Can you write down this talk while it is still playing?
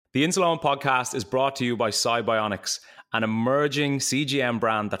The Insuleoin podcast is brought to you by Cybionics, an emerging CGM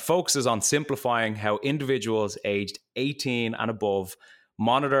brand that focuses on simplifying how individuals aged 18 and above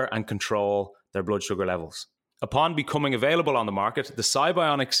monitor and control their blood sugar levels. Upon becoming available on the market, the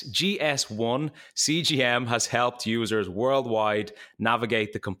Cybionics GS1 CGM has helped users worldwide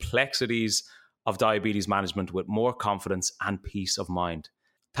navigate the complexities of diabetes management with more confidence and peace of mind.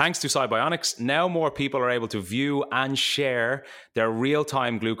 Thanks to Cybionics, now more people are able to view and share their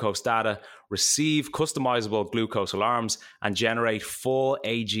real-time glucose data, receive customizable glucose alarms, and generate full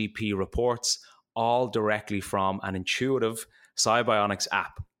AGP reports, all directly from an intuitive Cybionics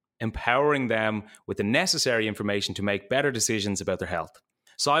app, empowering them with the necessary information to make better decisions about their health.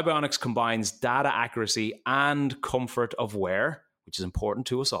 Cybionics combines data accuracy and comfort of wear, which is important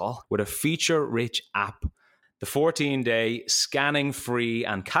to us all, with a feature-rich app. The 14-day scanning-free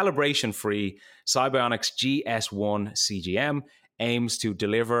and calibration-free Cybionics GS1 CGM aims to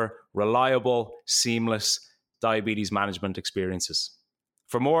deliver reliable, seamless diabetes management experiences.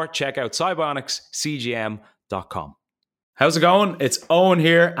 For more, check out cybionicscgm.com. How's it going? It's Owen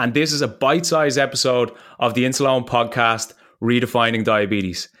here, and this is a bite-sized episode of the Insuleoin podcast, Redefining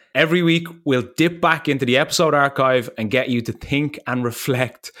Diabetes. Every week, we'll dip back into the episode archive and get you to think and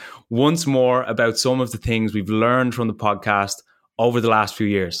reflect once more about some of the things we've learned from the podcast over the last few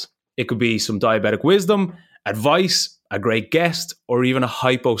years. It could be some diabetic wisdom, advice, a great guest, or even a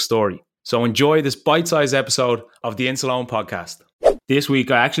hypo story. So enjoy this bite-sized episode of the Insuleoin podcast. This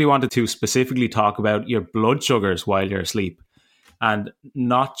week, I actually wanted to specifically talk about your blood sugars while you're asleep, and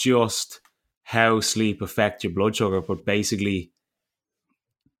not just how sleep affects your blood sugar, but basically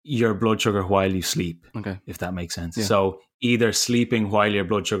your blood sugar while you sleep, if that makes sense. Yeah. So either sleeping while your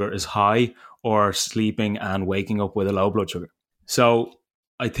blood sugar is high or sleeping and waking up with a low blood sugar. So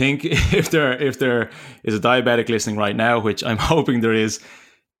I think if there is a diabetic listening right now, which I'm hoping there is,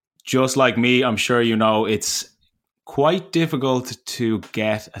 just like me, I'm sure you know it's quite difficult to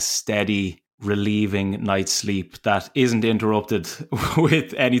get a steady, relieving night's sleep that isn't interrupted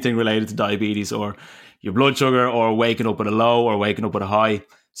with anything related to diabetes or your blood sugar or waking up with a low or waking up with a high.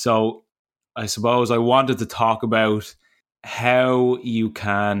 So I suppose I wanted to talk about how you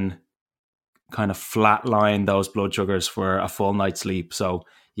can kind of flatline those blood sugars for a full night's sleep. So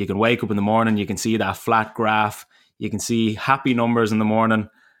you can wake up in the morning, you can see that flat graph, you can see happy numbers in the morning,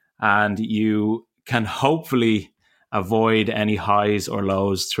 and you can hopefully avoid any highs or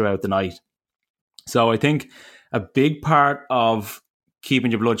lows throughout the night. So I think a big part of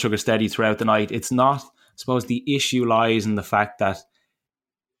keeping your blood sugar steady throughout the night, it's not, I suppose the issue lies in the fact that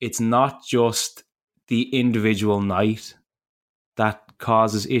it's not just the individual night that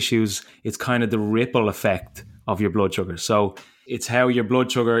causes issues. It's kind of the ripple effect of your blood sugar. So it's how your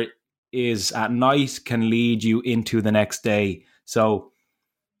blood sugar is at night can lead you into the next day. So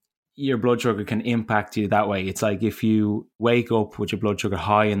your blood sugar can impact you that way. It's like if you wake up with your blood sugar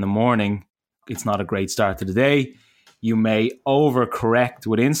high in the morning, it's not a great start to the day. You may overcorrect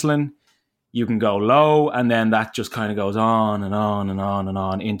with insulin. You can go low, and then that just kind of goes on and on and on and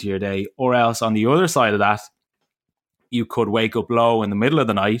on into your day. Or else on the other side of that, you could wake up low in the middle of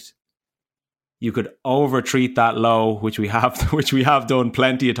the night. You could overtreat that low, which we have done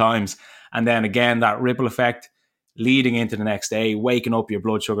plenty of times. And then again, that ripple effect leading into the next day, waking up, your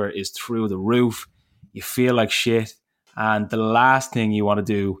blood sugar is through the roof. You feel like shit. And the last thing you want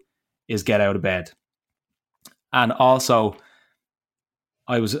to do is get out of bed. And also,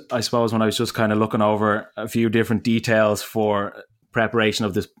 I suppose when I was just kind of looking over a few different details for preparation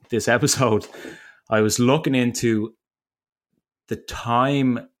of this episode, I was looking into the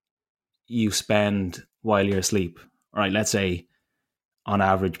time you spend while you're asleep. All right, let's say on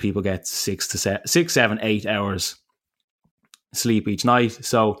average people get 6, 7, 8 hours sleep each night.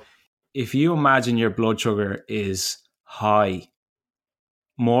 So if you imagine your blood sugar is high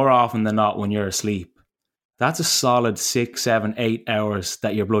more often than not when you're asleep, that's a solid 6, 7, 8 hours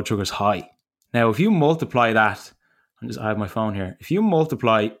that your blood sugar is high. Now, if you multiply that, I have my phone here. If you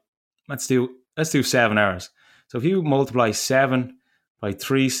multiply, let's do 7 hours. So if you multiply 7 by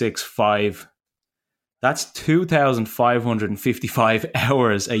 365, that's 2,555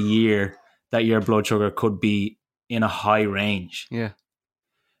 hours a year that your blood sugar could be in a high range. Yeah.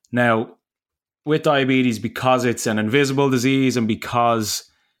 Now, with diabetes, because it's an invisible disease and because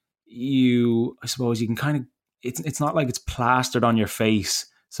I suppose you can kind of, it's not like it's plastered on your face.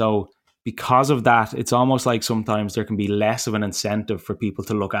 So because of that, it's almost like sometimes there can be less of an incentive for people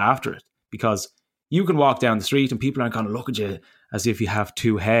to look after it, because you can walk down the street and people aren't going to look at you as if you have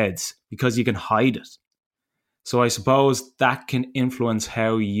two heads because you can hide it. So I suppose that can influence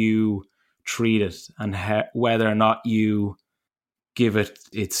how you treat it and whether or not you give it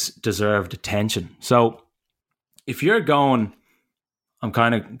its deserved attention. So if you're going, I'm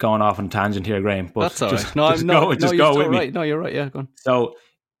kind of going off on a tangent here, Graham, but that's all just, right. just go with me. Right. No, you're right. Yeah, go on. So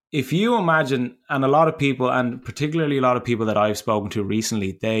if you imagine, and a lot of people, and particularly a lot of people that I've spoken to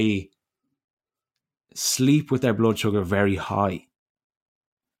recently, they sleep with their blood sugar very high.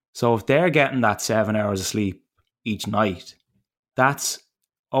 So if they're getting that 7 hours of sleep each night, that's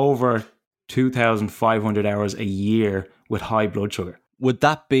over 2,500 hours a year with high blood sugar. Would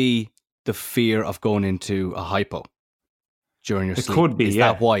that be the fear of going into a hypo during your sleep? It could be, Is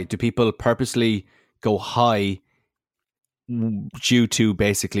yeah. that why? Do people purposely go high due to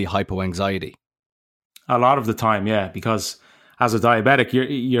basically hypoanxiety? A lot of the time, yeah, because as a diabetic,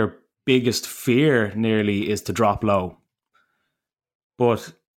 your biggest fear nearly is to drop low.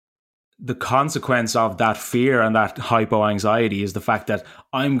 But the consequence of that fear and that hypoanxiety is the fact that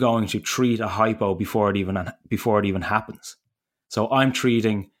I'm going to treat a hypo before it even happens. So I'm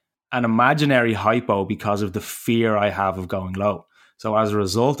treating an imaginary hypo because of the fear I have of going low. So as a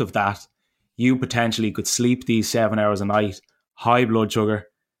result of that, you potentially could sleep these 7 hours a night, high blood sugar.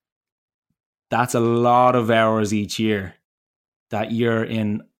 That's a lot of hours each year that you're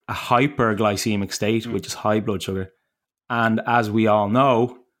in a hyperglycemic state, which is high blood sugar. And as we all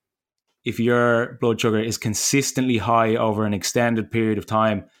know, if your blood sugar is consistently high over an extended period of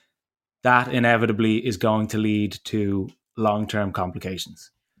time, that inevitably is going to lead to long-term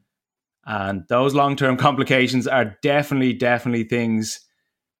complications. And those long-term complications are definitely things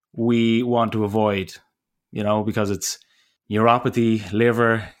we want to avoid, because it's neuropathy,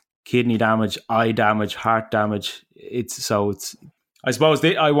 liver, kidney damage, eye damage, heart damage. I suppose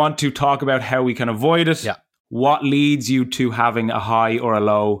I want to talk about how we can avoid it. Yeah. What leads you to having a high or a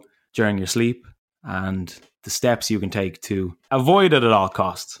low during your sleep, and the steps you can take to avoid it at all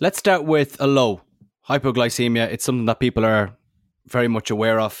costs. Let's start with a low. Hypoglycemia, it's something that people are very much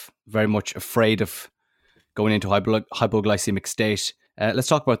aware of, very much afraid of going into hypoglycemic state. Let's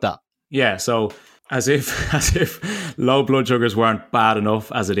talk about that. Yeah, so as if low blood sugars weren't bad enough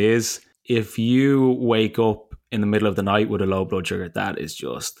as it is, if you wake up in the middle of the night with a low blood sugar, that is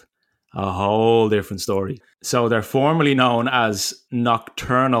just a whole different story. So they're formally known as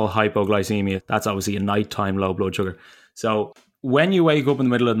nocturnal hypoglycemia. That's obviously a nighttime low blood sugar. So when you wake up in the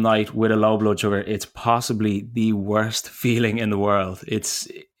middle of the night with a low blood sugar, it's possibly the worst feeling in the world. It's,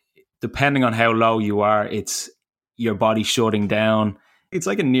 depending on how low you are, it's your body shutting down. It's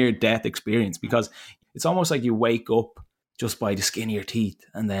like a near-death experience because it's almost like you wake up just by the skin of your teeth,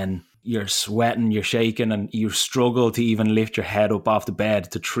 and then you're sweating, you're shaking, and you struggle to even lift your head up off the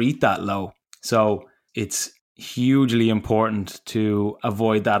bed to treat that low. So it's hugely important to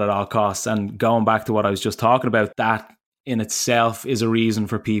avoid that at all costs. And going back to what I was just talking about, that in itself is a reason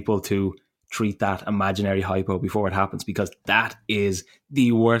for people to treat that imaginary hypo before it happens, because that is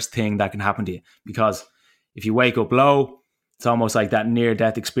the worst thing that can happen to you. Because if you wake up low, it's almost like that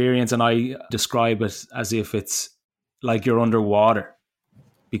near-death experience. And I describe it as if it's like you're underwater.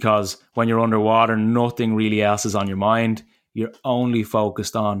 Because when you're underwater, nothing really else is on your mind. You're only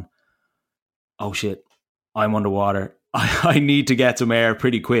focused on, oh shit, I'm underwater. I need to get some air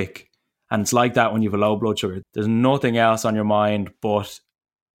pretty quick. And it's like that when you have a low blood sugar. There's nothing else on your mind but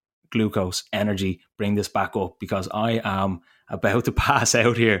glucose, energy, bring this back up because I am about to pass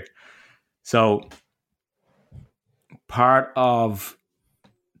out here. So part of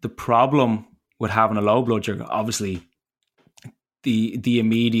the problem with having a low blood sugar, obviously, the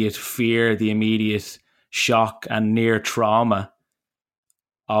immediate fear, the immediate shock and near trauma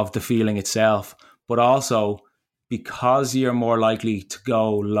of the feeling itself, but also because you're more likely to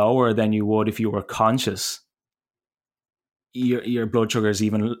go lower than you would if you were conscious, your blood sugar is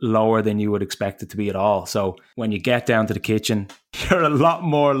even lower than you would expect it to be at all. So when you get down to the kitchen, you're a lot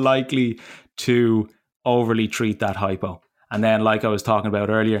more likely to overly treat that hypo. And then, like I was talking about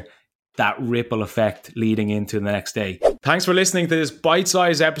earlier, that ripple effect leading into the next day. Thanks for listening to this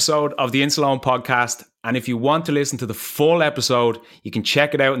bite-sized episode of the Insulone podcast. And if you want to listen to the full episode, you can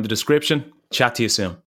check it out in the description. Chat to you soon.